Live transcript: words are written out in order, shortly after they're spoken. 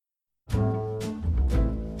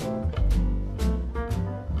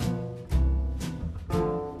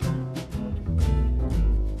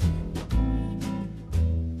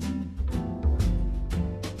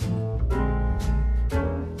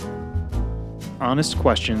honest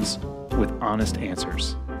questions with honest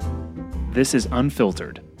answers. This is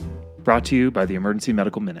Unfiltered, brought to you by the Emergency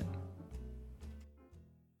Medical Minute.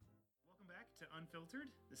 Welcome back to Unfiltered.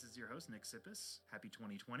 This is your host, Nick Sippis. Happy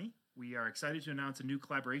 2020. We are excited to announce a new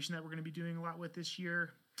collaboration that we're going to be doing a lot with this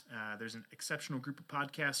year. There's an exceptional group of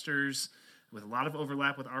podcasters with a lot of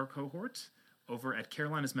overlap with our cohort over at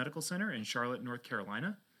Carolinas Medical Center in Charlotte, North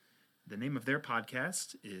Carolina. The name of their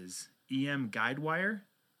podcast is EM Guidewire.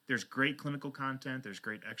 There's great clinical content. There's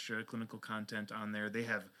great extra clinical content on there. They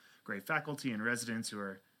have great faculty and residents who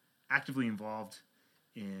are actively involved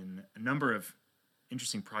in a number of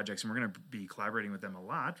interesting projects, and we're going to be collaborating with them a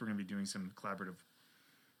lot. We're going to be doing some collaborative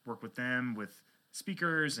work with them, with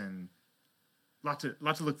speakers, and lot to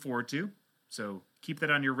look forward to. So keep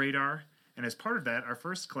that on your radar. And as part of that, our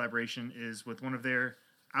first collaboration is with one of their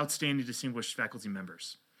outstanding distinguished faculty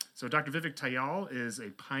members. So Dr. Vivek Tayal is a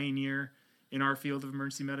pioneer in our field of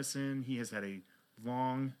emergency medicine. He has had a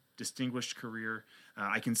long, distinguished career.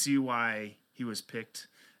 I can see why he was picked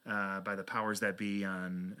by the powers that be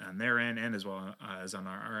on their end and as well as on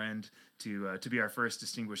our end to be our first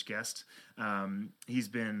distinguished guest. He's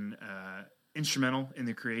been instrumental in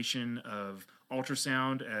the creation of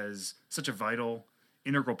ultrasound as such a vital,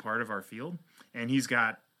 integral part of our field. And he's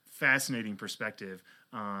got fascinating perspective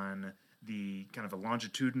on the kind of a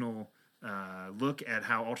longitudinal look at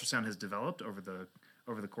how ultrasound has developed over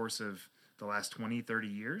the course of the last 20, 30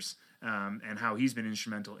 years, and how he's been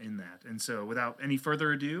instrumental in that. And so without any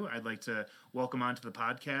further ado, I'd like to welcome onto the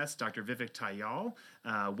podcast Dr. Vivek Tayal.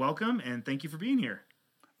 Welcome, and thank you for being here.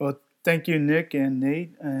 Well, thank you, Nick and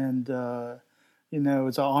Nate. And,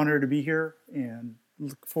 it's an honor to be here and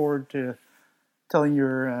look forward to telling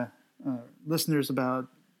your listeners about,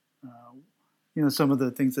 some of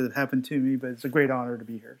the things that have happened to me, but it's a great honor to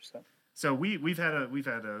be here. So we've had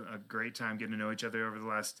a great time getting to know each other over the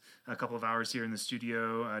last couple of hours here in the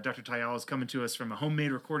studio. Dr. Tayal is coming to us from a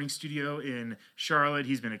homemade recording studio in Charlotte.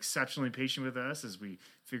 He's been exceptionally patient with us as we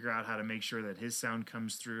figure out how to make sure that his sound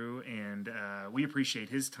comes through, and we appreciate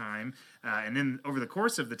his time. And then over the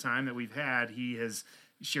course of the time that we've had, he has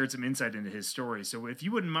shared some insight into his story. So if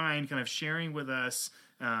you wouldn't mind kind of sharing with us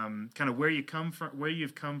kind of where you've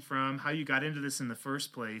come from, how you got into this in the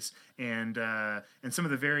first place, and some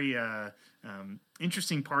of the very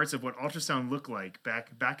interesting parts of what ultrasound looked like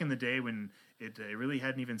back in the day when it really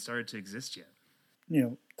hadn't even started to exist yet.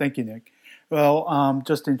 Thank you, Nick. Well,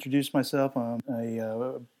 just to introduce myself, I'm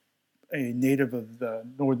a native of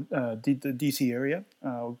the D.C. area,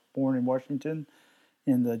 born in Washington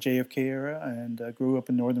in the JFK era, and grew up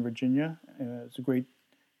in Northern Virginia. It's a great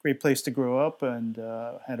place to grow up, and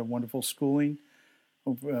had a wonderful schooling.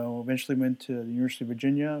 Eventually went to the University of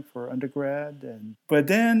Virginia for undergrad, but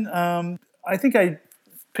then I think I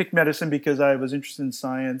picked medicine because I was interested in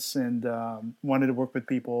science and wanted to work with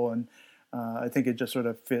people, and I think it just sort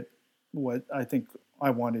of fit what I think I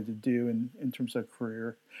wanted to do in terms of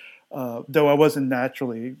career. Though I wasn't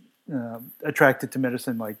naturally attracted to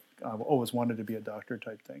medicine, like I always wanted to be a doctor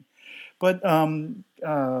type thing. But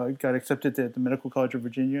got accepted at the Medical College of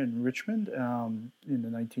Virginia in Richmond in the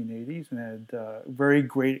 1980s and had very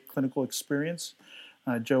great clinical experience.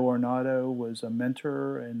 Joe Ornato was a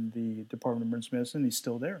mentor in the Department of Emergency Medicine. He's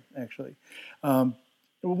still there, actually.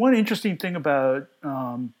 One interesting thing about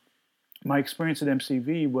my experience at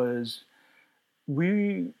MCV was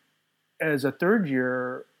we, as a third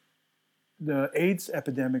year, the AIDS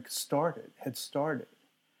epidemic had started.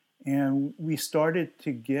 And we started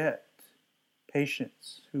to get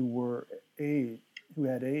patients who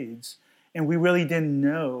had AIDS, and we really didn't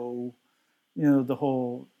know, the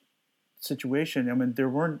whole situation. I mean, there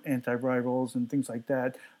weren't antivirals and things like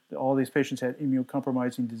that. All these patients had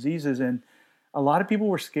immunocompromising diseases, and a lot of people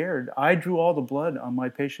were scared. I drew all the blood on my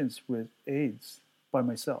patients with AIDS by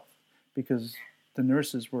myself because the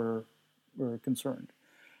nurses were concerned.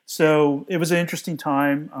 So it was an interesting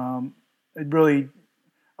time.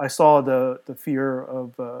 I saw the fear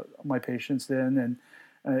of my patients then, and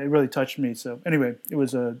it really touched me. So anyway, it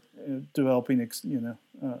was a developing,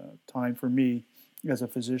 time for me as a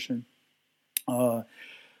physician.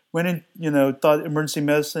 Went in, thought emergency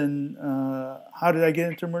medicine. How did I get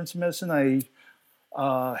into emergency medicine? I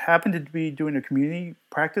happened to be doing a community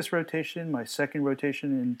practice rotation, my second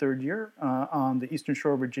rotation in third year, on the Eastern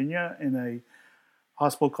Shore of Virginia in a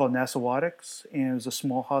hospital called Nassawadox, and it was a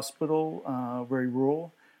small hospital, very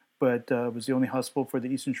rural, but it was the only hospital for the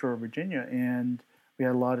Eastern Shore of Virginia, and we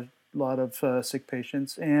had a lot of sick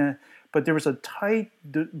patients. But there was a tight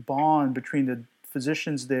bond between the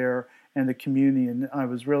physicians there and the community, and I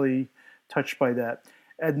was really touched by that.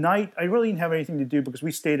 at night, I really didn't have anything to do because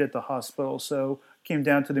we stayed at the hospital. So came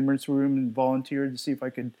down to the emergency room and volunteered to see if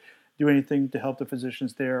I could do anything to help the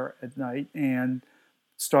physicians there at night, and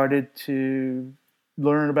started to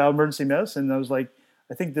learn about emergency medicine. I was like,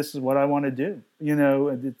 I think this is what I want to do.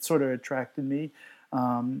 And it sort of attracted me,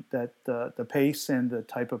 that the pace and the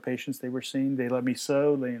type of patients they were seeing. They let me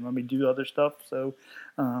sew, they let me do other stuff. So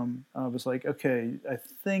I was like, okay, I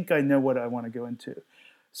think I know what I want to go into.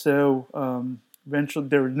 So eventually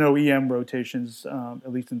there were no EM rotations,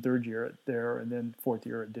 at least in third year there, and then fourth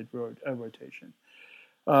year I did a rotation.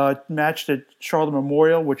 Matched at Charlotte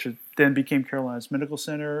Memorial, which then became Carolinas Medical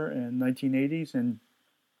Center in 1980s, and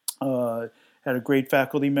had a great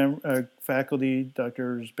faculty,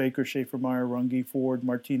 Drs. Baker, Schaefer-Meyer, Runge, Ford,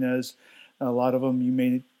 Martinez. A lot of them you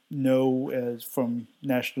may know as from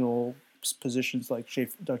national positions like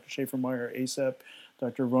Dr. Schaefer-Meyer, ASAP.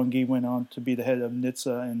 Dr. Runge went on to be the head of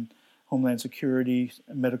NHTSA and Homeland Security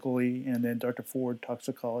medically, and then Dr. Ford,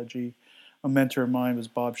 toxicology. A mentor of mine was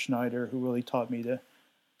Bob Schneider, who really taught me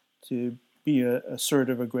to be an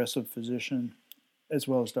assertive, aggressive physician, as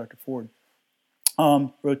well as Dr. Ford.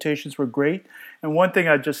 Rotations were great. And one thing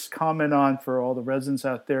I just comment on for all the residents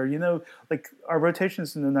out there, like our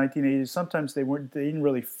rotations in the 1980s, sometimes they didn't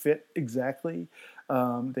really fit exactly.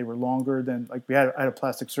 They were longer than, like I had a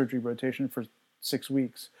plastic surgery rotation for 6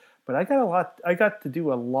 weeks, but I got to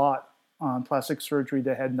do a lot on plastic surgery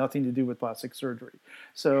that had nothing to do with plastic surgery.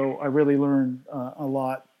 So I really learned a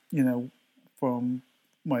lot, from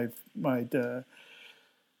my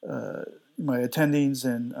attendings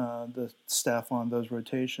and the staff on those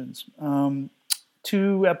rotations.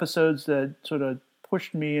 2 episodes that sort of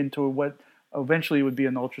pushed me into what eventually would be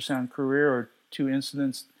an ultrasound career, or 2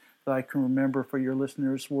 incidents that I can remember for your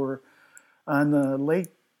listeners, were on the late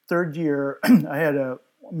third year. I had a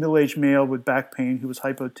middle-aged male with back pain who was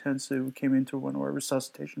hypotensive, who came into one of our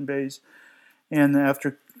resuscitation bays. And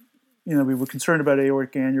after we were concerned about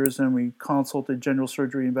aortic aneurysm, we consulted general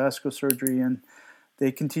surgery and vascular surgery, and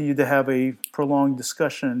they continued to have a prolonged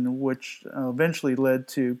discussion, which eventually led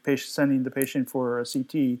to sending the patient for a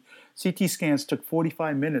CT. CT scans took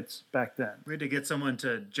 45 minutes back then. We had to get someone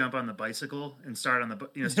to jump on the bicycle and start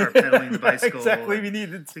pedaling the bicycle. Exactly, we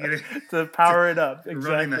needed to power it up. Exactly.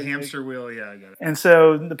 Running the hamster wheel, yeah, I got it. And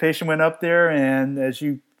so the patient went up there, and as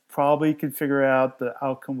you probably could figure out, the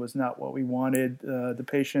outcome was not what we wanted. The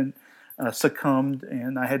patient succumbed,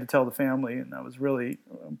 and I had to tell the family, and I was really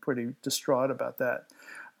pretty distraught about that.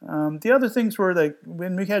 The other things were like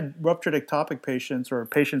when we had ruptured ectopic patients, or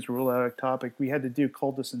patients ruled out ectopic, we had to do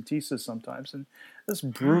choledocentesis sometimes, and it's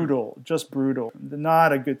brutal, just brutal,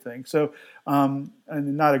 not a good thing. So, and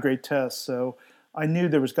not a great test. So I knew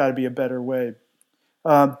there was got to be a better way.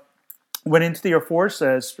 Went into the Air Force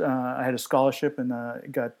as I had a scholarship, and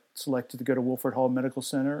got selected to go to Wilford Hall Medical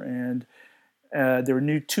Center, and there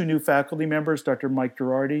were 2 new faculty members, Dr. Mike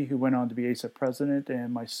Girardi, who went on to be ASAP president,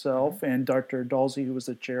 and myself, and Dr. Dalsey, who was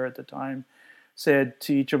the chair at the time, said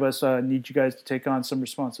to each of us, need you guys to take on some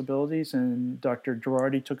responsibilities. And Dr.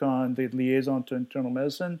 Girardi took on the liaison to internal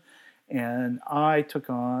medicine, and I took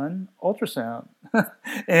on ultrasound.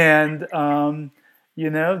 And,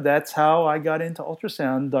 that's how I got into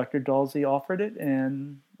ultrasound. Dr. Dalsey offered it,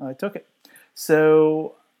 and I took it.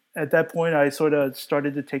 So at that point, I sort of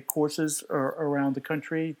started to take courses around the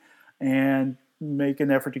country and make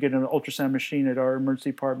an effort to get an ultrasound machine at our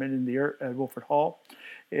emergency department at Wilford Hall.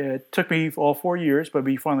 It took me all 4 years, but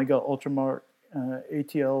we finally got Ultramark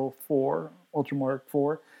ATL4, Ultramark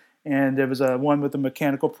 4, and there was one with a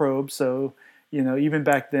mechanical probe. So, even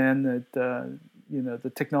back then,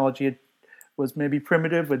 the technology was maybe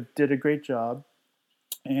primitive, but did a great job.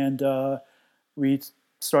 And we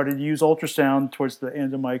started to use ultrasound towards the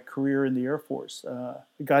end of my career in the Air Force. I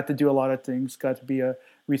got to do a lot of things, got to be a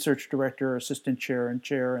research director, assistant chair,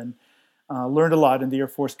 and learned a lot in the Air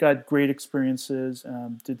Force, got great experiences,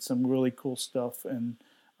 did some really cool stuff, and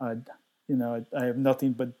I have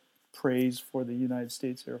nothing but praise for the United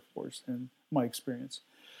States Air Force and my experience.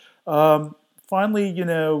 Finally,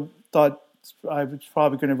 thought I was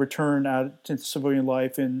probably going to return out to civilian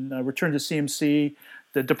life, and returned to CMC.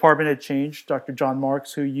 The department had changed. Dr. John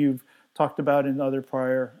Marks, who you've talked about in other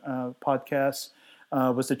prior podcasts,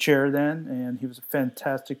 was the chair then, and he was a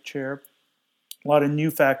fantastic chair. A lot of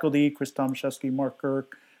new faculty: Chris Tomaszewski, Mark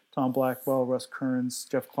Kirk, Tom Blackwell, Russ Kearns,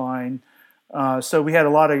 Jeff Klein. So we had a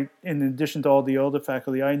lot of, in addition to all the older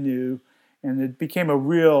faculty I knew, and it became a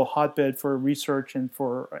real hotbed for research and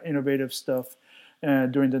for innovative stuff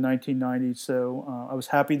during the 1990s. So I was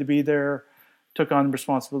happy to be there. Took on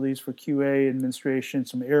responsibilities for QA, administration,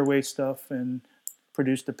 some airway stuff, and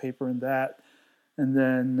produced a paper in that. And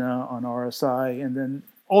then on RSI. And then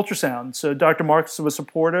ultrasound. So Dr. Marks was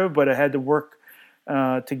supportive, but I had to work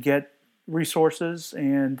to get resources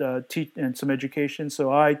and teach and some education.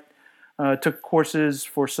 So I took courses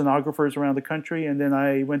for sonographers around the country, and then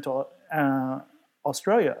I went to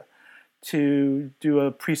Australia to do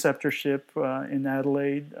a preceptorship in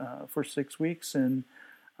Adelaide for 6 weeks, and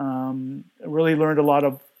really learned a lot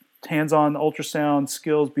of hands-on ultrasound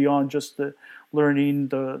skills beyond just the learning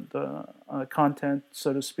the content,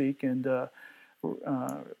 so to speak, and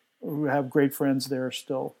we have great friends there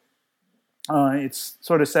still. It's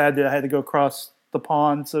sort of sad that I had to go across the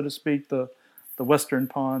pond, so to speak, the western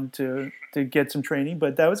pond to get some training,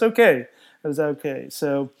 but that was okay. It was okay.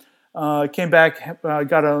 So came back,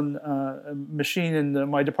 got on a machine in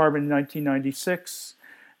my department in 1996,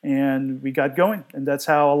 and we got going. And that's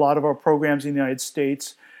how a lot of our programs in the United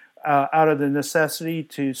States, out of the necessity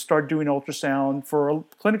to start doing ultrasound for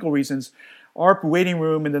clinical reasons. Our waiting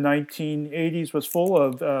room in the 1980s was full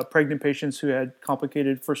of pregnant patients who had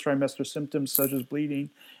complicated first trimester symptoms such as bleeding,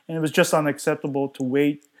 and it was just unacceptable to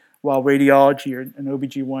wait while radiology or an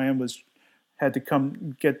OBGYN had to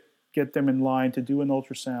come get them in line to do an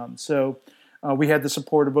ultrasound. So we had the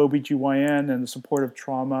support of OBGYN and the support of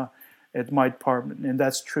trauma at my department, and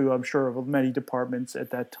that's true, I'm sure, of many departments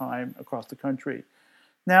at that time across the country.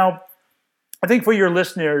 Now, I think for your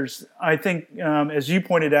listeners, I think, as you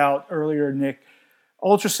pointed out earlier, Nick,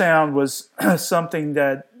 ultrasound was something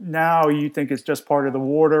that now you think is just part of the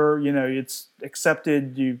water. You know, it's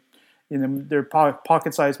accepted. They're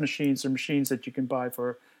pocket-sized machines. They're machines that you can buy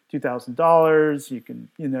for $2,000. You can,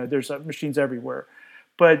 there's machines everywhere.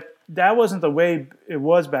 But that wasn't the way it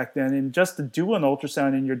was back then. And just to do an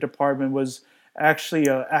ultrasound in your department was actually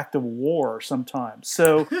an act of war sometimes.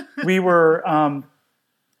 So we were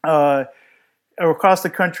across the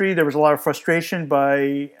country. There was a lot of frustration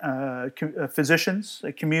by physicians,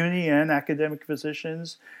 community and academic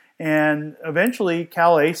physicians. And eventually,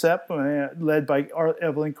 Cal ASAP, led by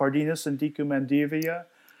Evelyn Cardenas and Diku Mandivia,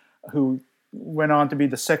 who went on to be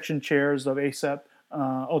the section chairs of ASAP,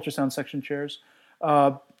 ultrasound section chairs,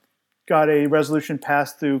 got a resolution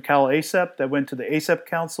passed through Cal ASAP that went to the ASAP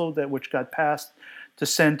Council, which got passed to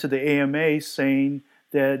send to the AMA, saying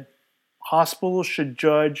that hospitals should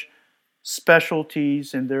judge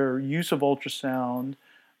specialties and their use of ultrasound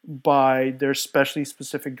by their specialty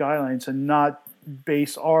specific guidelines and not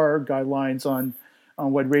base our guidelines on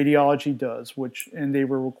what radiology does, and they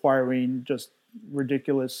were requiring just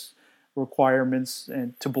ridiculous requirements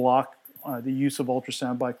and to block the use of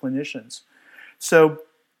ultrasound by clinicians. So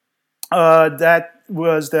that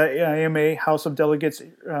was the AMA House of Delegates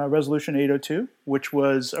Resolution 802, which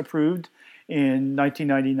was approved in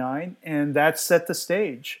 1999, and that set the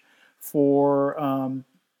stage for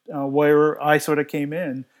where I sort of came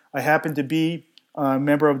in. I happened to be a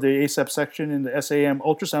member of the ASAP section in the SAM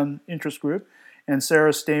Ultrasound Interest Group, and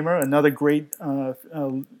Sarah Stamer, another great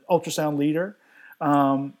ultrasound leader,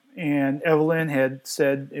 and Evelyn had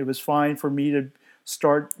said it was fine for me to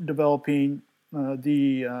start developing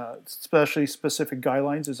the specialty specific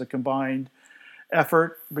guidelines as a combined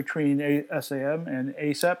effort between SAM and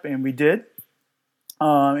ASAP, and we did.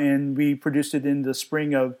 And we produced it in the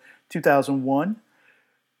spring of 2001.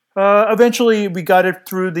 Eventually, we got it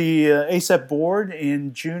through the ASAP board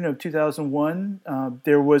in June of 2001.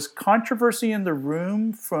 There was controversy in the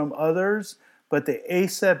room from others, but the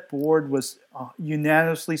ASAP board was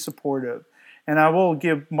unanimously supportive. And I will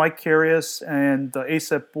give Mike Carius and the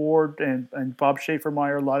ASAP board and Bob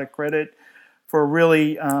Schaefer-Meyer a lot of credit for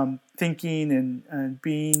really thinking and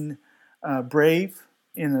being brave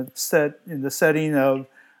in the setting of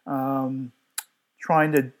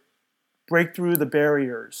trying to break through the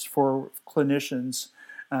barriers for clinicians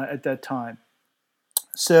at that time.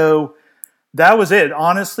 So that was it.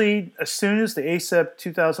 Honestly, as soon as the ASAP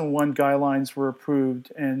 2001 guidelines were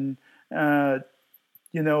approved, and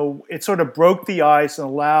it sort of broke the ice and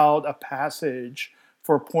allowed a passage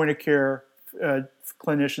for point-of-care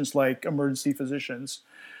clinicians like emergency physicians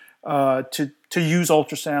to use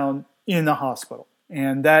ultrasound in the hospital.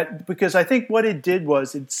 And that, because I think what it did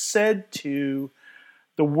was it said to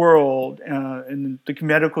the world and the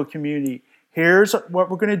medical community, here's what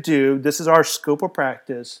we're going to do. This is our scope of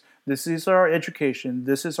practice. This is our education.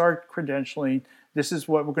 This is our credentialing. This is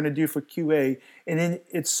what we're going to do for QA. And then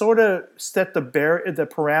it sort of set the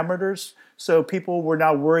parameters, so people were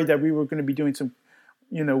not worried that we were going to be doing some,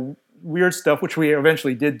 weird stuff, which we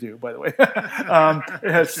eventually did do, by the way. But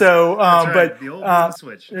the old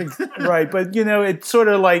switch, right? But it's sort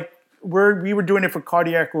of like we were doing it for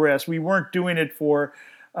cardiac arrest. We weren't doing it for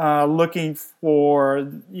looking for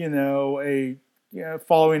a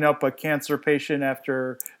following up a cancer patient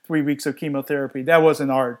after 3 weeks of chemotherapy. That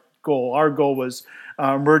wasn't our goal. Our goal was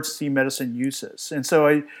emergency medicine uses. And so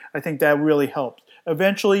I think that really helped.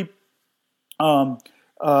 Eventually, the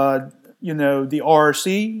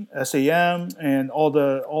RRC, SAM, and all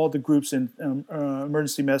the groups in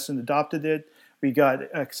emergency medicine adopted it. We got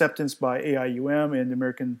acceptance by AIUM and the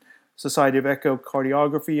American Society of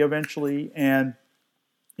Echocardiography eventually. And,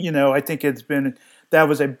 I think that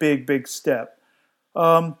was a big, big step.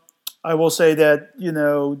 I will say that,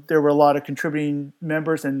 there were a lot of contributing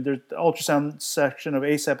members, and the ultrasound section of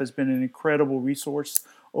ACEP has been an incredible resource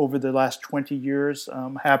over the last 20 years.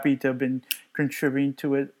 I'm happy to have been contributing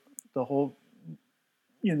to it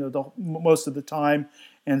most of the time.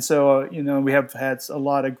 And so, we have had a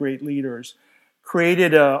lot of great leaders.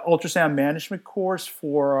 Created an ultrasound management course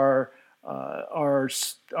for our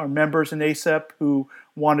members in ACEP who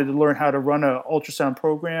wanted to learn how to run an ultrasound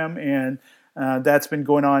program, and that's been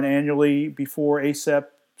going on annually before ACEP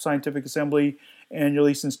Scientific Assembly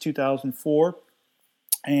annually since 2004,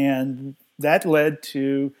 and that led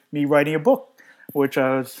to me writing a book, which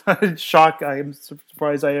I was shocked. I am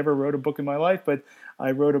surprised I ever wrote a book in my life, but I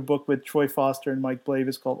wrote a book with Troy Foster and Mike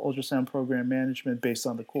Blavis called Ultrasound Program Management based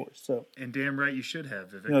on the course. So, and damn right you should have,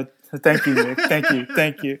 Vivek. Thank you, Nick. Thank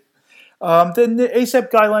you. Then the ACEP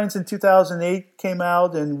guidelines in 2008 came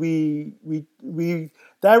out, and we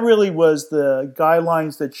that really was the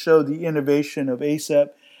guidelines that showed the innovation of ACEP.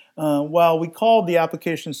 While we called the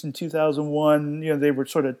applications in 2001, they were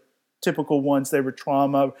sort of typical ones. They were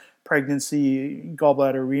trauma, pregnancy,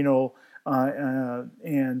 gallbladder, renal,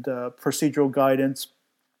 and procedural guidance,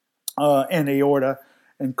 and aorta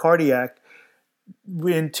and cardiac.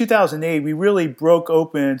 In 2008, we really broke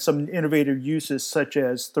open some innovative uses such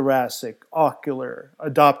as thoracic, ocular,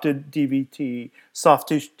 adopted DVT,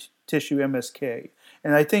 soft tissue MSK.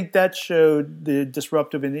 And I think that showed the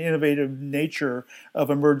disruptive and innovative nature of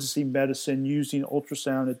emergency medicine using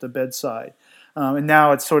ultrasound at the bedside. And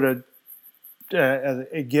now it's sort of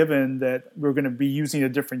a given that we're going to be using a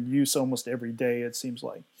different use almost every day, it seems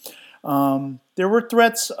like. There were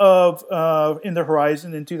threats in the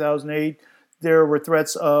horizon in 2008. There were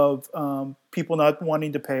threats of people not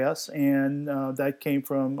wanting to pay us, and that came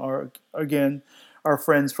from our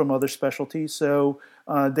friends from other specialties. So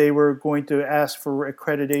they were going to ask for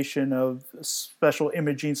accreditation of special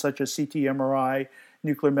imaging such as CT, MRI,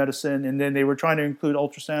 nuclear medicine, and then they were trying to include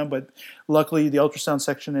ultrasound, but luckily the ultrasound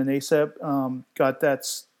section in ACEP got that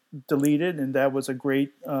deleted, and that was a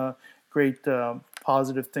great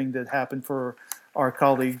positive thing that happened for our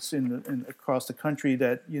colleagues across the country,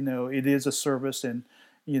 that it is a service and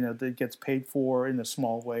that gets paid for in a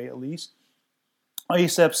small way at least.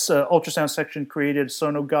 ACEP's ultrasound section created a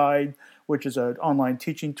Sono Guide, which is an online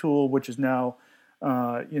teaching tool, which is now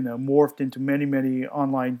morphed into many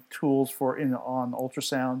online tools on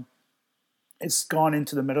ultrasound. It's gone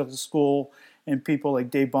into the medical school, and people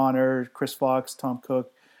like Dave Bonner, Chris Fox, Tom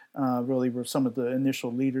Cook really were some of the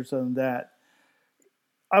initial leaders on that.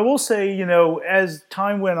 I will say, as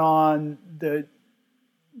time went on,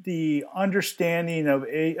 the understanding of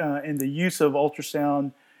and the use of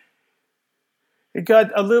ultrasound, it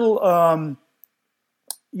got a little,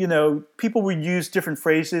 people would use different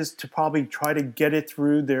phrases to probably try to get it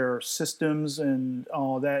through their systems and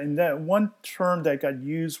all that. And that one term that got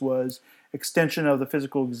used was extension of the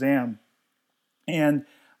physical exam. And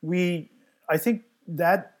I think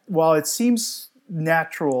that while it seems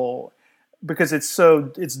natural, because it's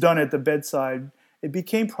done at the bedside, it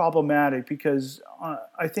became problematic because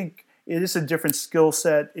I think it is a different skill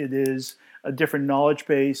set. It is a different knowledge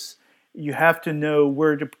base. You have to know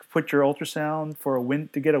where to put your ultrasound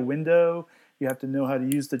to get a window. You have to know how to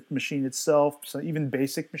use the machine itself, so even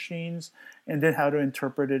basic machines, and then how to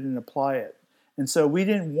interpret it and apply it. And so we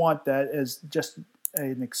didn't want that as just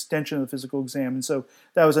an extension of the physical exam. And so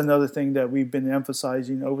that was another thing that we've been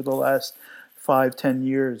emphasizing over the last 5-10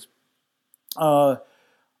 years. And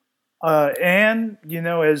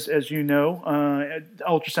as you know,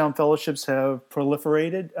 ultrasound fellowships have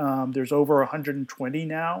proliferated. There's over 120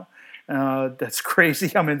 now. That's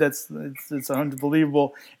crazy. I mean, it's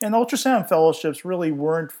unbelievable. And ultrasound fellowships really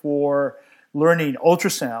weren't for learning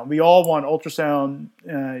ultrasound. We all want ultrasound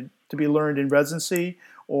to be learned in residency,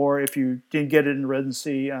 or if you didn't get it in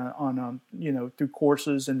residency through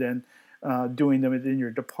courses and then doing them in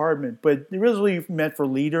your department. But it really meant for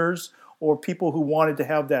leaders or people who wanted to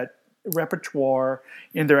have that repertoire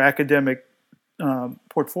in their academic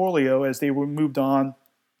portfolio as they were moved on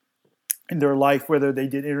in their life, whether they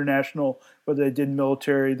did international, whether they did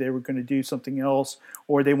military, they were going to do something else,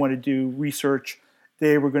 or they wanted to do research,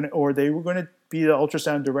 they were going to be the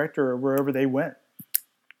ultrasound director wherever they went.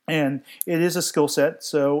 And it is a skill set.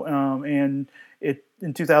 So, and it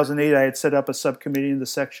in 2008, I had set up a subcommittee in the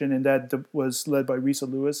section, and that was led by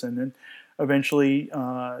Risa Lewis. And then eventually,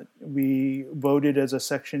 we voted as a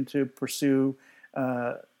section to pursue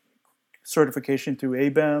certification through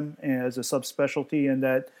ABEM as a subspecialty, and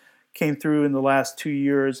that came through in the last 2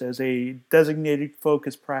 years as a designated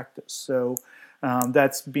focus practice. So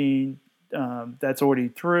that's already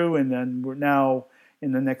through, and then we're now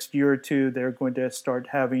in the next year or two, they're going to start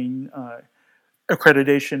having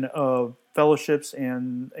accreditation of fellowships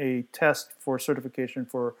and a test for certification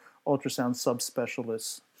for ultrasound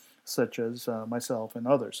subspecialists, such as myself and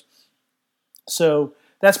others. So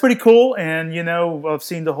that's pretty cool, and I've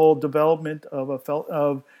seen the whole development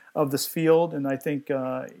of this field, and I think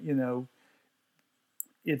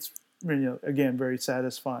it's again very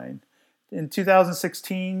satisfying. In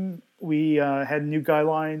 2016, we had new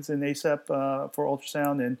guidelines in ACEP for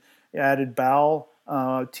ultrasound and added BAL.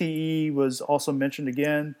 TE was also mentioned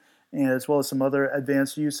again, as well as some other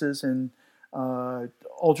advanced uses. And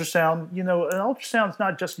ultrasound, an ultrasound is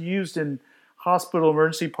not just used in hospital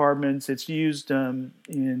emergency departments. It's used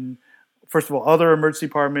in, first of all, other emergency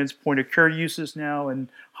departments, point of care uses now in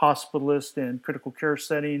hospitalist and critical care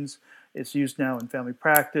settings. It's used now in family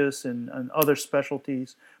practice and other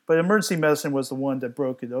specialties. But emergency medicine was the one that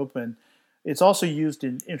broke it open. It's also used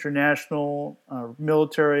in international,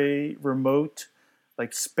 military, remote,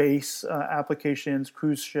 like space applications,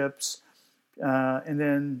 cruise ships. And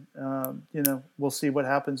then, we'll see what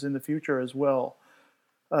happens in the future as well.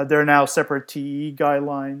 There are now separate TE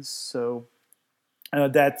guidelines, so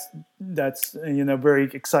that's very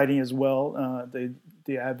exciting as well.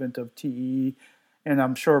 The advent of TE, and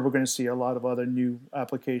I'm sure we're going to see a lot of other new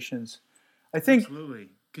applications. I think absolutely.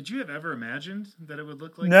 Could you have ever imagined that it would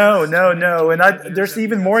look like no. And there's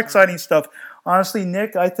even more exciting stuff. Honestly,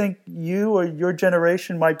 Nick, I think you or your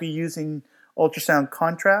generation might be using ultrasound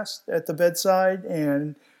contrast at the bedside,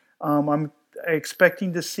 and I'm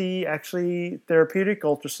expecting to see actually therapeutic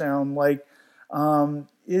ultrasound. Like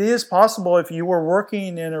it is possible if you were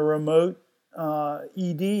working in a remote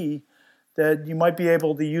ED that you might be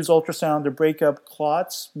able to use ultrasound to break up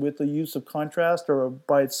clots with the use of contrast or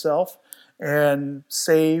by itself, and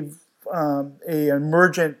save a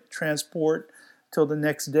emergent transport till the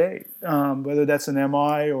next day, whether that's an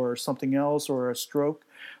MI or something else or a stroke.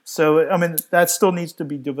 So, that still needs to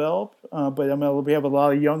be developed, but we have a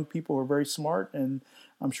lot of young people who are very smart, and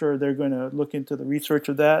I'm sure they're going to look into the research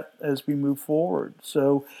of that as we move forward.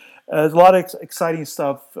 So, there's a lot of exciting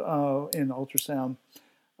stuff in ultrasound.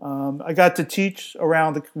 I got to teach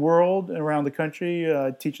around the world and around the country,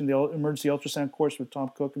 teaching the emergency ultrasound course with Tom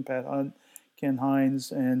Cook and Pat Hunt, Ken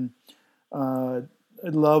Hines, and I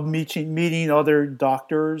love meeting other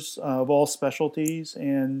doctors of all specialties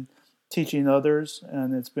and teaching others,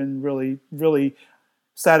 and it's been really, really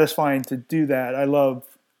satisfying to do that. I love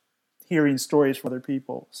hearing stories from other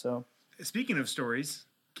people. So, speaking of stories,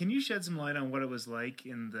 can you shed some light on what it was like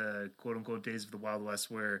in the quote-unquote days of the Wild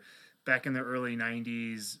West, where back in the early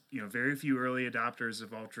 90s, very few early adopters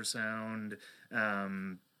of ultrasound,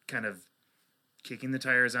 kind of kicking the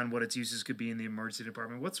tires on what its uses could be in the emergency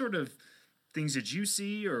department? What sort of things did you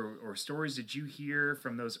see or stories did you hear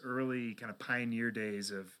from those early kind of pioneer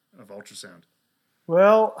days of ultrasound?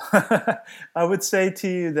 Well, I would say to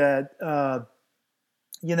you that,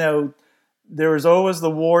 there was always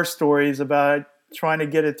the war stories about trying to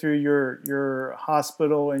get it through your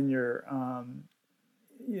hospital and your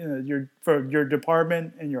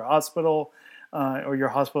department and your hospital or your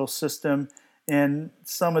hospital system, and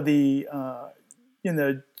some of the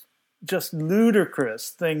just ludicrous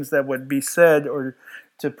things that would be said or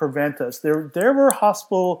to prevent us. There were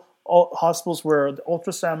hospitals where the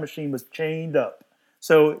ultrasound machine was chained up,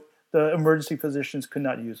 so the emergency physicians could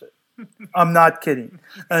not use it. I'm not kidding.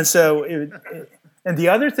 And so, and the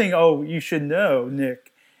other thing, you should know,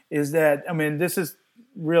 Nick, is that this is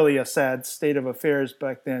really a sad state of affairs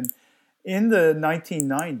back then. In the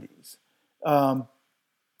 1990s,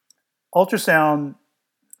 ultrasound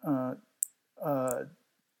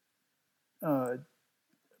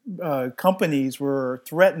companies were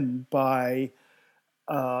threatened by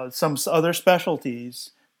some other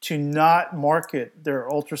specialties to not market their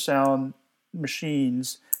ultrasound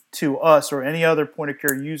machines to us or any other point of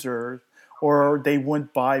care user, or they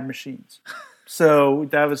wouldn't buy machines. So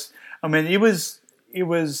that was, it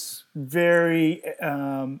was very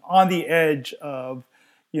on the edge of,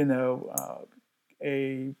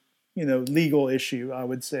 a legal issue, I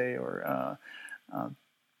would say, or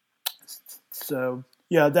so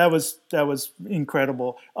yeah, that was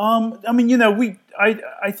incredible.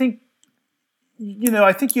 I think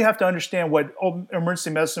I think you have to understand what emergency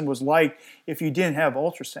medicine was like if you didn't have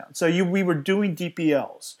ultrasound. So we were doing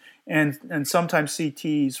DPLs and sometimes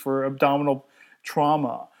CTs for abdominal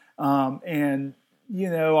trauma. And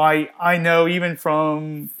I know even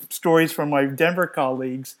from stories from my Denver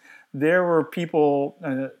colleagues, there were people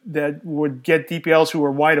that would get DPLs who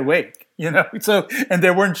were wide awake. So, and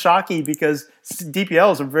they weren't shocky because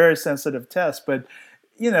DPL is a very sensitive test, but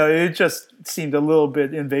it just seemed a little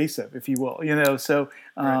bit invasive, if you will. So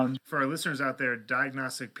right. For our listeners out there,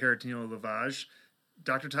 diagnostic peritoneal lavage,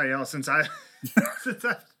 Dr. Tayel, since I've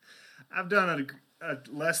done a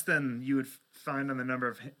less than you would find on the number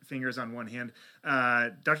of fingers on one hand,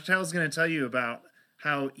 Dr. Tayel is going to tell you about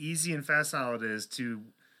how easy and facile it is to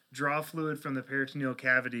draw fluid from the peritoneal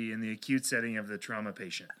cavity in the acute setting of the trauma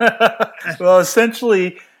patient. Well,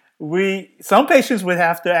 essentially, some patients would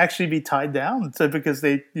have to actually be tied down, because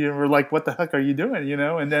they were like, "What the heck are you doing?"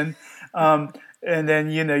 And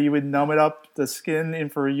then you would numb it up the skin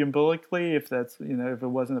infraumbilically if that's if it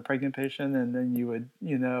wasn't a pregnant patient, and then you would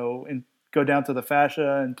and go down to the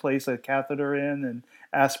fascia and place a catheter in and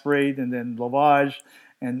aspirate and then lavage.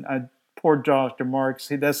 And poor Dr. Marks,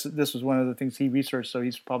 this was one of the things he researched, so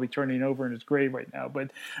he's probably turning over in his grave right now.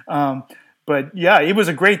 But yeah, it was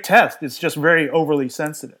a great test. It's just very overly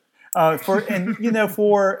sensitive. I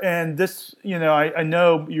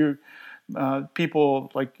know your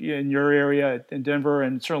people like in your area in Denver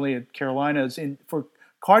and certainly at Carolinas for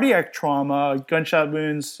cardiac trauma, gunshot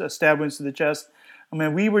wounds, stab wounds to the chest. I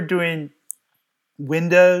mean, we were doing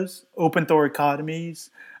windows, open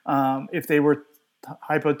thoracotomies, if they were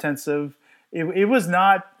hypotensive. It was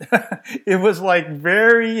not. It was like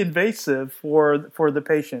very invasive for the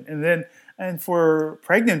patient, and for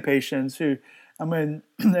pregnant patients who,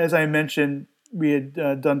 as I mentioned, we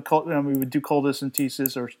had done. We would do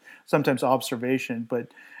choledocentesis or sometimes observation, but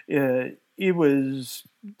there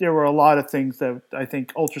were a lot of things that I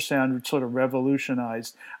think ultrasound sort of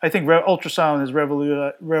revolutionized. I think ultrasound has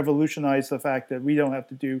revolutionized the fact that we don't have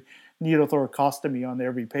to do needle thoracostomy on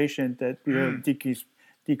every patient that we have decreased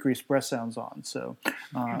breath sounds on. So,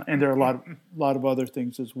 and there are a lot of other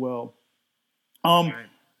things as well.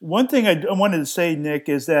 One thing I wanted to say, Nick,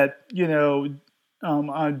 is that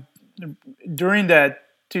during that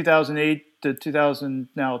 2008 to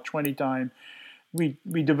 2020 time, we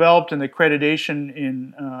developed an accreditation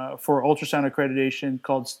for ultrasound accreditation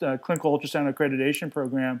called Clinical Ultrasound Accreditation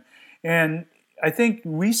Program, and I think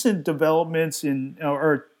recent developments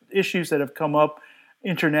or issues that have come up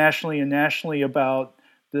internationally and nationally about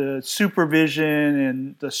the supervision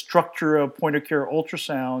and the structure of point of care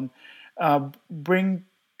ultrasound bring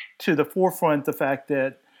to the forefront the fact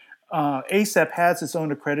that ACEP has its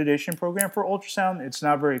own accreditation program for ultrasound. It's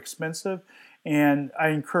not very expensive. And I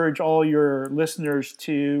encourage all your listeners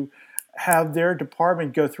to have their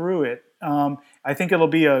department go through it. I think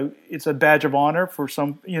it's a badge of honor for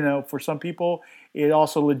some people. It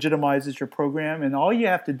also legitimizes your program, and all you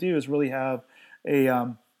have to do is really have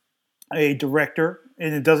a director,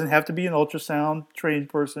 and it doesn't have to be an ultrasound trained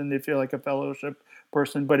person if you're like a fellowship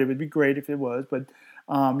person, but it would be great if it was. But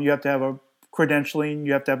you have to have a credentialing,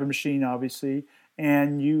 you have to have a machine, obviously,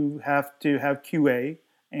 and you have to have QA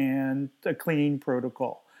and a cleaning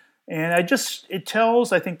protocol. And it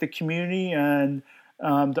tells, I think, the community and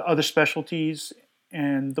the other specialties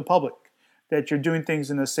and the public that you're doing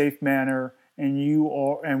things in a safe manner, and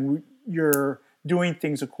you're doing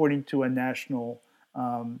things according to a national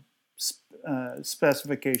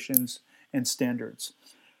specifications and standards.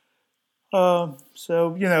 It's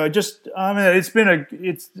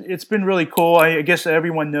been really cool. I guess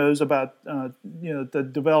everyone knows about the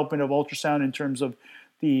development of ultrasound in terms of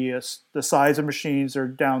the size of machines are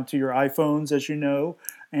down to your iPhones, as you know,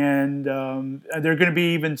 and they're going to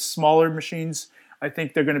be even smaller machines. I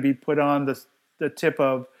think they're going to be put on the tip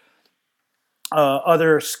of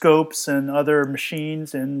other scopes and other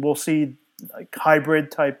machines, and we'll see like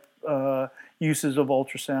hybrid type uses of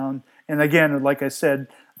ultrasound. And again, like I said,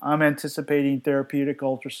 I'm anticipating therapeutic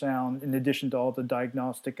ultrasound in addition to all the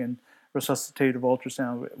diagnostic and resuscitative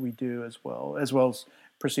ultrasound we do, as well as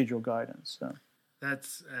procedural guidance. So.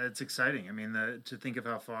 It's exciting. I mean, to think of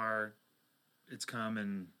how far it's come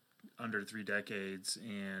in under 3 decades,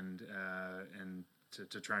 and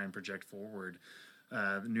to try and project forward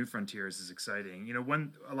the new frontiers is exciting.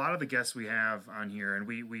 A lot of the guests we have on here, and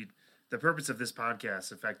we the purpose of this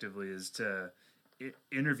podcast effectively is to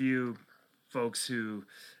interview folks who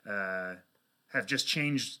have just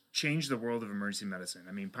changed the world of emergency medicine.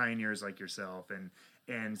 I mean, pioneers like yourself,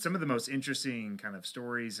 and some of the most interesting kind of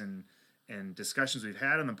stories and discussions we've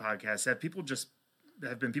had on the podcast have people just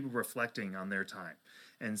have been people reflecting on their time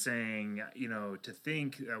and saying, to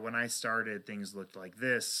think when I started, things looked like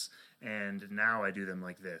this, and now I do them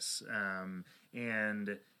like this.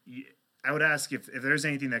 And I would ask if there's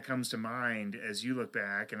anything that comes to mind as you look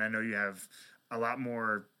back, and I know you have a lot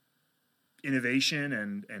more innovation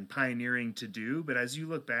and pioneering to do, but as you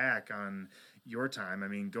look back on your time, I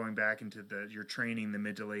mean, going back into your training, the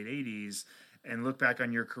mid to late 80s, and look back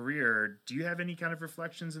on your career, do you have any kind of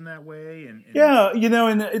reflections in that way? Yeah,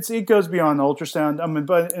 and it goes beyond ultrasound. I mean,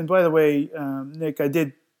 by the way, Nick, I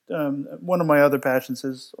did one of my other passions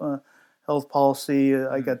is health policy.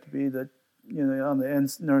 I got to be on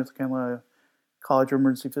the North Carolina College of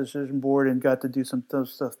Emergency Physician Board and got to do some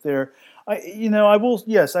stuff there. I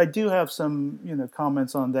do have some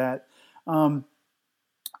comments on that.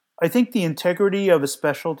 I think the integrity of a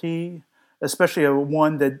specialty, especially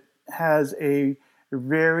one that has a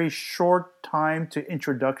very short time to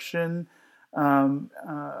introduction,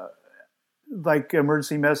 like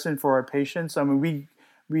emergency medicine for our patients. I mean,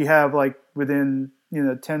 we have like within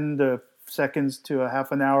 10 seconds to a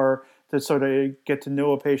half an hour to sort of get to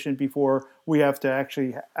know a patient before we have to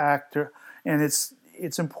actually act. And it's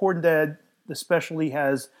important that the specialty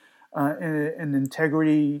has an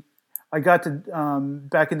integrity. I got to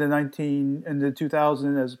back in the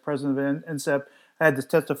 2000 as president of NCEP. I had to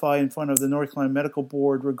testify in front of the North Carolina Medical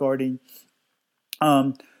Board regarding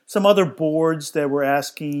some other boards that were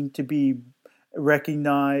asking to be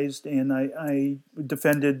recognized, and I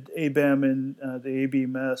defended ABEM and the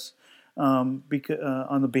ABMS on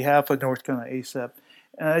the behalf of North Carolina ACEP.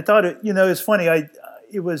 And I thought it's funny.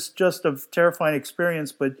 It was just a terrifying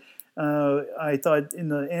experience, but I thought in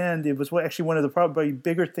the end it was actually one of the probably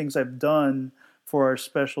bigger things I've done for our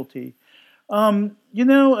specialty.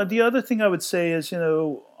 The other thing I would say is,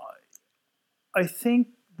 I think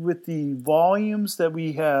with the volumes that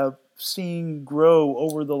we have seen grow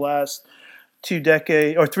over the last 3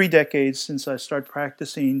 decades since I started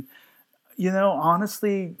practicing,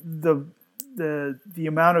 honestly, the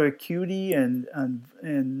amount of acuity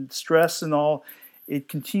and stress and all, it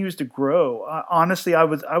continues to grow. Honestly, I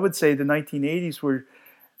would say the 1980s were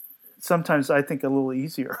sometimes, I think, a little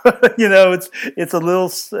easier. It's a little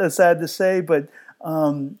sad to say, but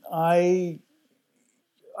I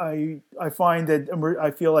find that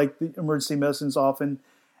I feel like the emergency medicine is often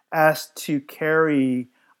asked to carry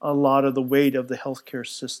a lot of the weight of the healthcare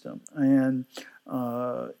system, and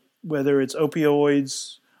whether it's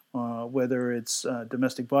opioids, whether it's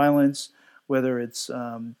domestic violence, whether it's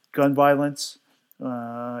gun violence,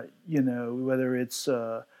 whether it's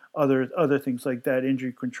other things like that,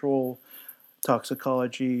 injury control,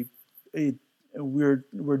 toxicology.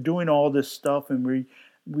 We're doing all this stuff, and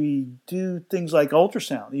we do things like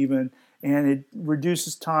ultrasound even, and it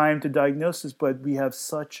reduces time to diagnosis, but we have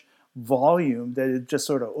such volume that it just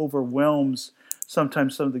sort of overwhelms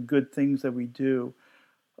sometimes some of the good things that we do.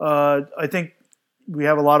 I think we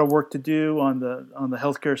have a lot of work to do on the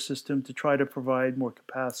healthcare system to try to provide more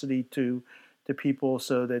capacity to people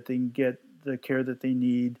so that they can get the care that they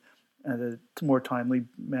need at a more timely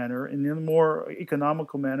manner and in a more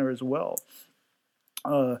economical manner as well.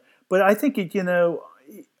 But I think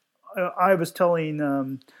I was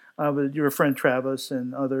telling your friend Travis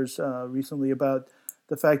and others recently about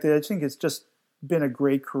the fact that I think it's just been a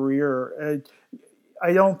great career.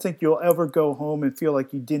 I don't think you'll ever go home and feel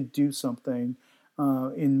like you didn't do something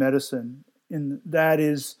in medicine, and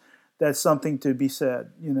that's something to be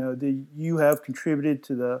said. You have contributed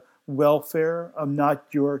to the welfare of not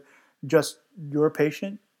just your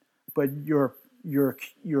patient, but your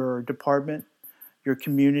department, your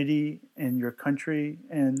community, and your country,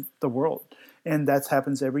 and the world. And that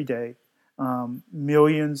happens every day,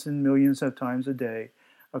 millions and millions of times a day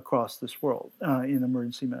across this world in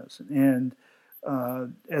emergency medicine. And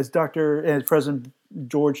as President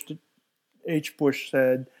George H. Bush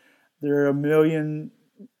said, there are 1 million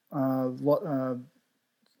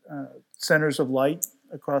centers of light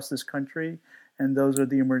across this country, and those are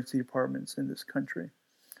the emergency departments in this country.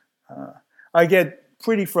 I get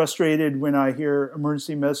pretty frustrated when I hear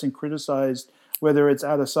emergency medicine criticized, whether it's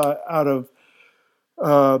out of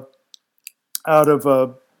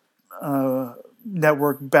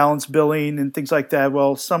network balance billing and things like that.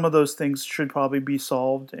 Well, some of those things should probably be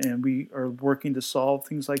solved, and we are working to solve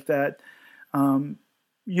things like that.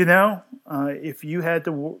 If you had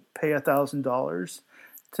to pay $1,000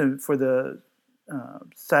 for the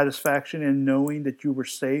satisfaction in knowing that you were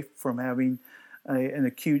safe from having an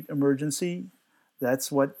acute emergency,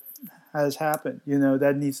 that's what has happened.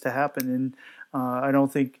 That needs to happen, and I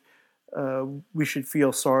don't think we should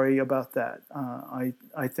feel sorry about that.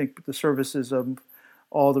 I think the services of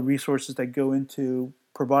all the resources that go into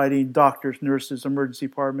providing doctors, nurses, emergency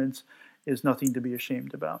departments is nothing to be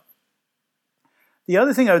ashamed about. The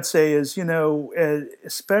other thing I would say is,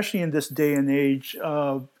 especially in this day and age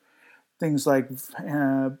of things like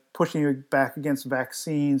pushing back against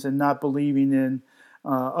vaccines and not believing in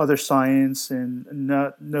other science and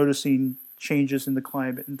not noticing changes in the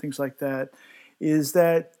climate and things like that, is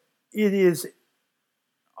that it is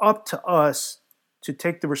up to us to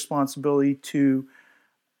take the responsibility to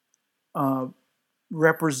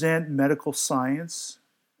represent medical science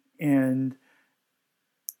and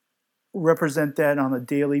represent that on a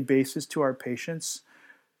daily basis to our patients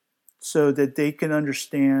so that they can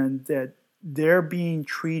understand that they're being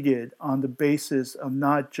treated on the basis of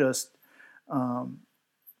not just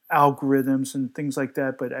algorithms and things like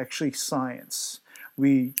that, but actually science.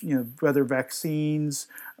 Whether vaccines,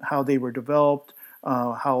 how they were developed,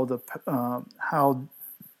 how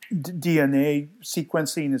DNA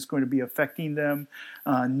sequencing is going to be affecting them,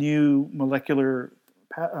 new molecular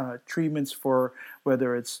treatments for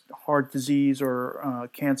whether it's heart disease or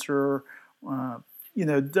cancer.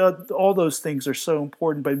 All those things are so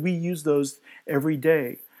important, but we use those every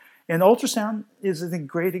day. And ultrasound is a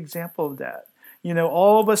great example of that.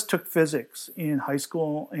 All of us took physics in high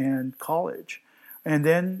school and college. And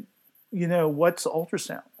then, what's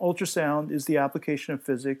ultrasound? Ultrasound is the application of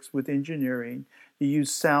physics with engineering. You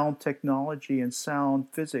use sound technology and sound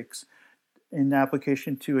physics in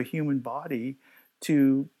application to a human body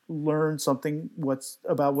to learn something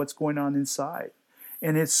about what's going on inside.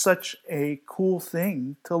 And it's such a cool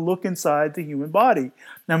thing to look inside the human body.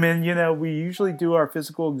 I mean, we usually do our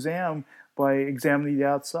physical exam by examining the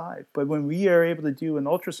outside. But when we are able to do an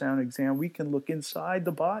ultrasound exam, we can look inside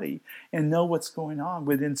the body and know what's going on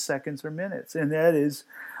within seconds or minutes. And that is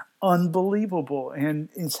unbelievable. And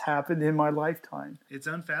it's happened in my lifetime. It's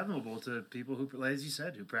unfathomable to people who, as you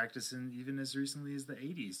said, who practice even as recently as the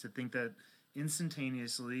 80s, to think that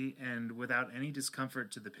instantaneously and without any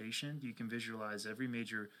discomfort to the patient, you can visualize every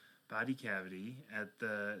major body cavity at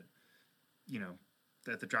the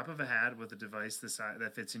drop of a hat with a device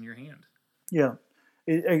that fits in your hand. Yeah,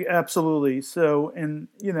 absolutely. So, and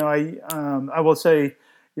I will say,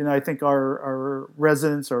 I think our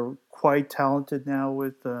residents are quite talented now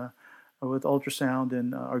with ultrasound,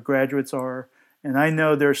 and our graduates are. And I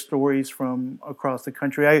know there's stories from across the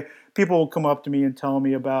country. People will come up to me and tell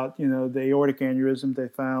me about, the aortic aneurysm they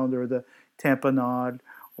found or the tamponade,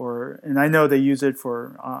 and I know they use it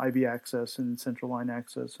for IV access and central line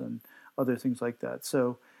access and other things like that.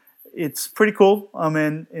 So it's pretty cool.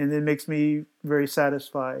 And it makes me very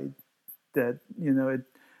satisfied that,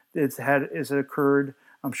 it's occurred.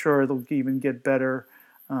 I'm sure it'll even get better.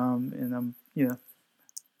 And I'm,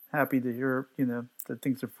 happy to hear, that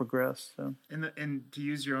things have progressed. So. And to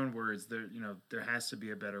use your own words, there has to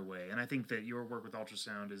be a better way. And I think that your work with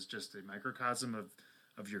ultrasound is just a microcosm of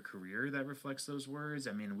your career that reflects those words.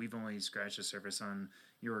 I mean, we've only scratched the surface on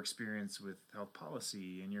your experience with health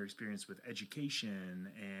policy and your experience with education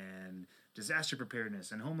and disaster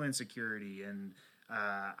preparedness and homeland security. And,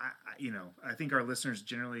 I think our listeners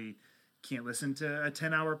generally can't listen to a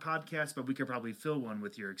 10-hour podcast, but we could probably fill one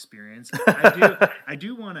with your experience. I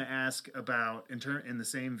do want to ask about, in the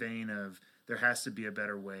same vein of there has to be a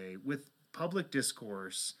better way, with public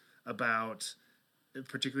discourse about,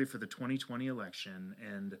 particularly for the 2020 election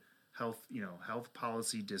and health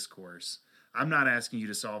policy discourse. I'm not asking you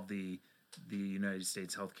to solve the United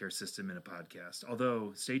States healthcare system in a podcast,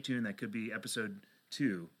 although stay tuned, that could be episode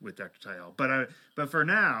 2 with Dr. Tayal. But for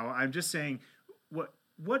now, I'm just saying,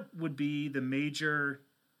 what would be the major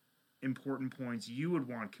important points you would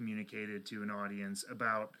want communicated to an audience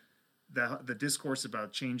about the discourse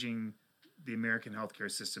about changing the American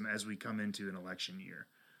healthcare system as we come into an election year?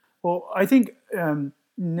 Well, I think,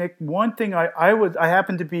 Nick, one thing I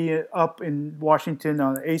happened to be up in Washington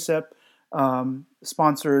on ACEP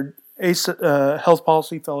sponsored Health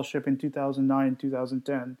Policy Fellowship in 2009 and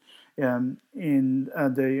 2010 in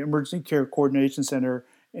the Emergency Care Coordination Center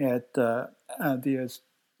at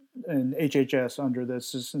in HHS under the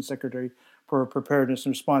Assistant Secretary for Preparedness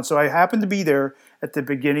and Response. So I happened to be there at the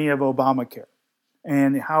beginning of Obamacare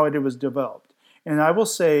and how it was developed. And I will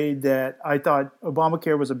say that I thought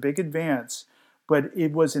Obamacare was a big advance, but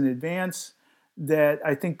it was an advance that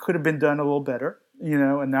I think could have been done a little better,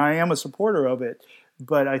 and I am a supporter of it.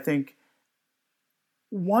 But I think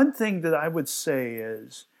one thing that I would say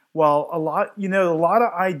is, while a lot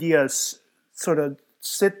of ideas sort of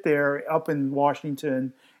sit there up in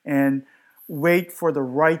Washington and wait for the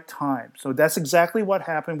right time. So that's exactly what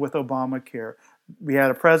happened with Obamacare. We had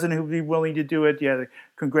a president who would be willing to do it. You had a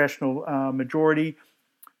congressional majority.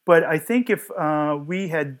 But I think if we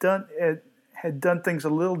had done things a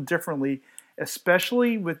little differently,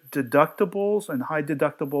 especially with deductibles and high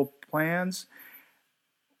deductible plans,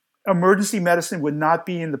 emergency medicine would not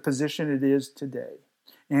be in the position it is today.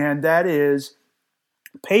 And that is,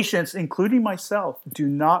 patients, including myself, do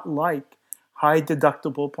not like high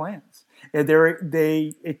deductible plans.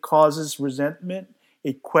 It causes resentment.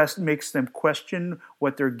 It makes them question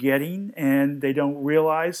what they're getting, and they don't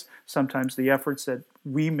realize sometimes the efforts that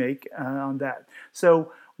we make on that.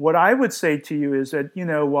 So what I would say to you is that,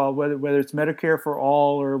 while whether it's Medicare for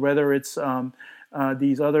all or whether it's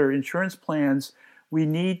these other insurance plans, we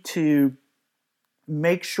need to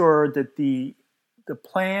make sure that the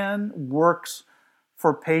plan works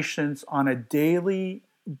for patients on a daily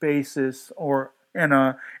basis or on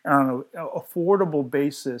an affordable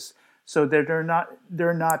basis, so that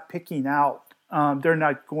they're not picking out, they're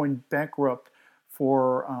not going bankrupt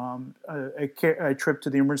for a trip to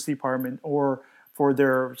the emergency department or for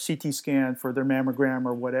their CT scan, for their mammogram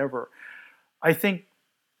or whatever. I think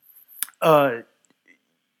the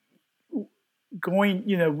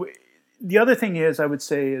other thing is, I would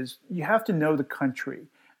say, is you have to know the country.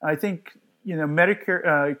 I think,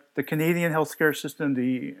 Medicare, the Canadian healthcare system,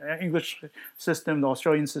 the English system, the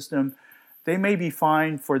Australian system, they may be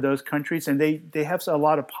fine for those countries, and they have a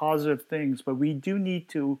lot of positive things, but we do need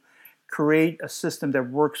to create a system that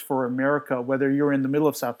works for America, whether you're in the middle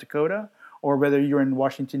of South Dakota or whether you're in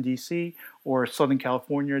Washington, D.C. or Southern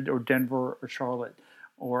California or Denver or Charlotte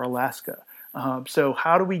or Alaska. So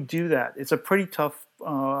how do we do that? It's a pretty tough,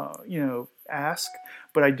 ask,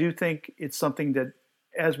 but I do think it's something that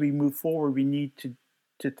as we move forward, we need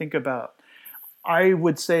to think about. I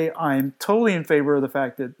would say I'm totally in favor of the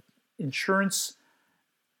fact that insurance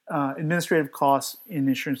administrative costs in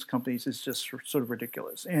insurance companies is just sort of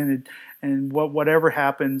ridiculous, and whatever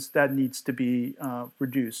happens, that needs to be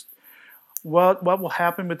reduced. What will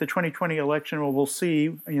happen with the 2020 election? Well, we'll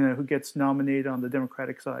see. Who gets nominated on the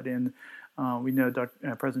Democratic side, and we know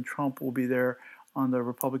President Trump will be there on the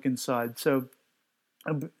Republican side. So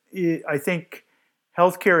I think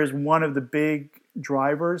healthcare is one of the big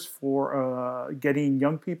drivers for getting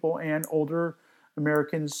young people and older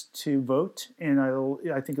Americans to vote, and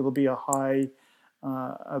I think it'll be a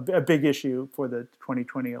big issue for the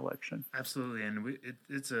 2020 election. Absolutely, and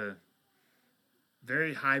it's a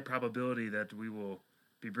very high probability that we will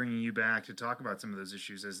be bringing you back to talk about some of those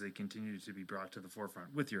issues as they continue to be brought to the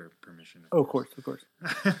forefront, with your permission. Of course.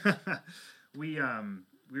 We are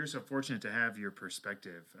so fortunate to have your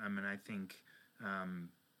perspective, and I think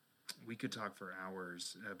we could talk for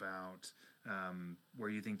hours about where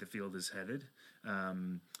you think the field is headed,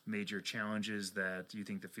 major challenges that you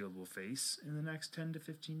think the field will face in the next 10 to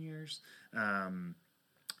 15 years, and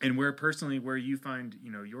where you find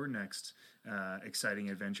your next exciting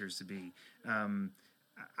adventures to be.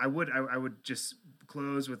 I would just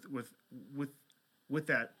close with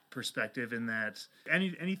that perspective, in that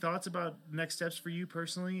any thoughts about next steps for you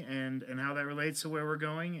personally and how that relates to where we're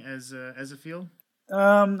going as a field?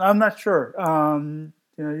 I'm not sure.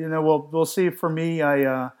 We'll see. For me,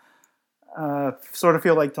 I sort of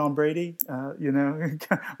feel like Tom Brady.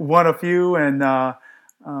 Won a few, and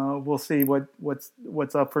we'll see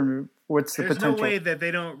what's up for what's the potential. There's no way that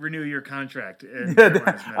they don't renew your contract. I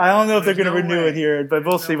don't know if they're going to renew it here, but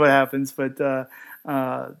we'll see what happens. But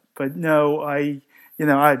no,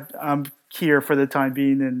 I'm here for the time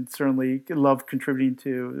being, and certainly love contributing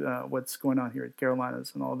to what's going on here at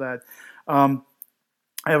Carolinas and all that.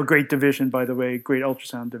 I have a great division, by the way, great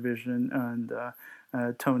ultrasound division, and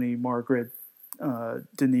Tony, Margaret,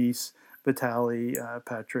 Denise, Vitaly,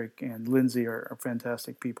 Patrick, and Lindsay are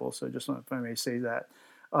fantastic people. So just if I may say that.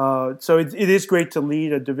 So it is great to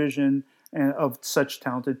lead a division of such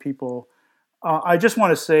talented people. I just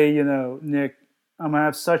want to say, Nick, I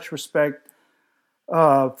have such respect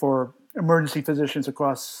for emergency physicians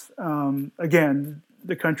across, again,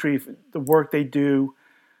 the country, the work they do,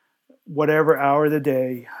 whatever hour of the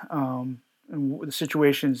day, and the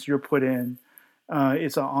situations you're put in.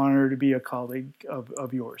 It's an honor to be a colleague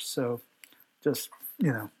of yours. So just,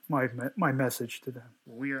 my message to them.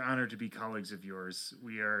 Well, we are honored to be colleagues of yours.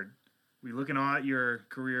 We look in awe at your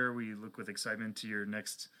career. We look with excitement to your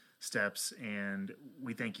next steps, and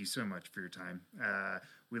we thank you so much for your time.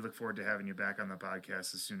 We look forward to having you back on the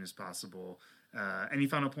podcast as soon as possible. Any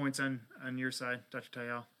final points on your side, Dr.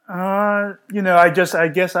 Tayal? I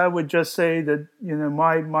guess I would just say that,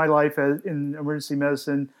 my life in emergency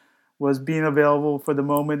medicine was being available for the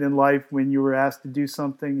moment in life when you were asked to do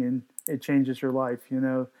something and it changes your life,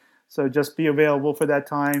 So just be available for that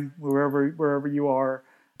time wherever you are,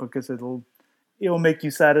 because it'll make you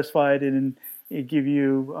satisfied, and give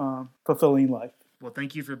you fulfilling life. Well,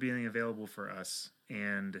 thank you for being available for us.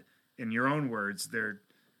 And in your own words, there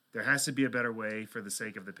has to be a better way for the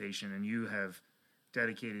sake of the patient, and you have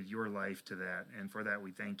dedicated your life to that. And for that,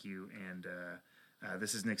 we thank you. And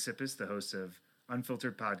this is Nick Sippes, the host of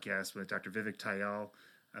Unfiltered Podcast with Dr. Vivek Tayal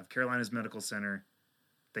of Carolinas Medical Center.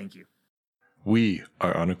 Thank you. We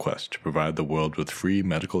are on a quest to provide the world with free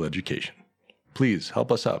medical education. Please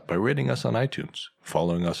help us out by rating us on iTunes,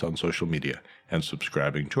 following us on social media, and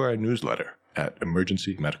subscribing to our newsletter at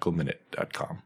emergencymedicalminute.com.